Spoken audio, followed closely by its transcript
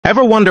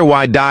Ever wonder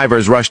why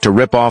divers rush to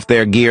rip off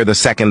their gear the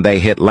second they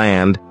hit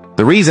land?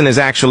 The reason is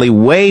actually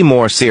way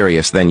more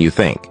serious than you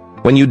think.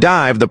 When you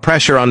dive, the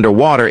pressure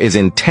underwater is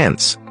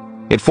intense.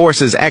 It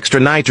forces extra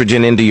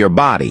nitrogen into your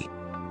body.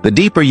 The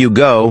deeper you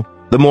go,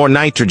 the more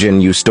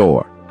nitrogen you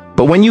store.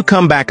 But when you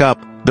come back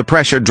up, the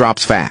pressure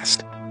drops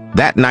fast.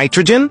 That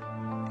nitrogen?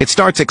 It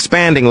starts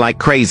expanding like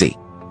crazy.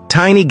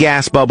 Tiny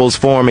gas bubbles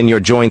form in your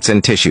joints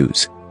and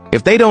tissues.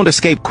 If they don't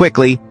escape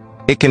quickly,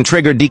 it can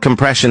trigger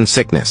decompression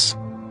sickness,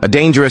 a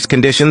dangerous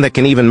condition that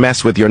can even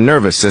mess with your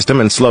nervous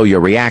system and slow your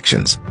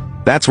reactions.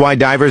 That's why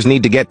divers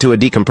need to get to a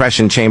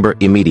decompression chamber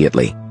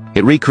immediately.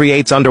 It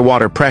recreates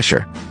underwater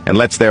pressure and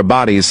lets their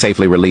bodies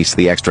safely release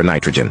the extra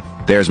nitrogen.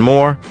 There's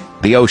more.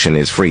 The ocean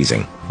is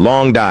freezing.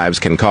 Long dives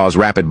can cause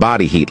rapid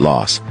body heat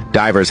loss.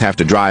 Divers have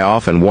to dry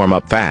off and warm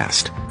up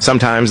fast.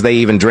 Sometimes they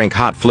even drink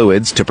hot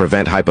fluids to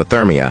prevent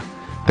hypothermia.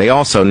 They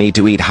also need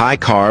to eat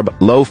high-carb,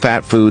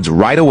 low-fat foods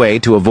right away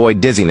to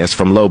avoid dizziness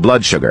from low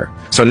blood sugar.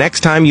 So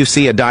next time you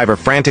see a diver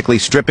frantically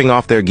stripping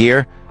off their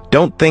gear,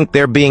 don't think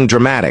they're being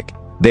dramatic.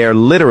 They're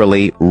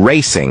literally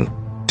racing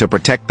to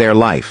protect their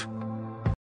life.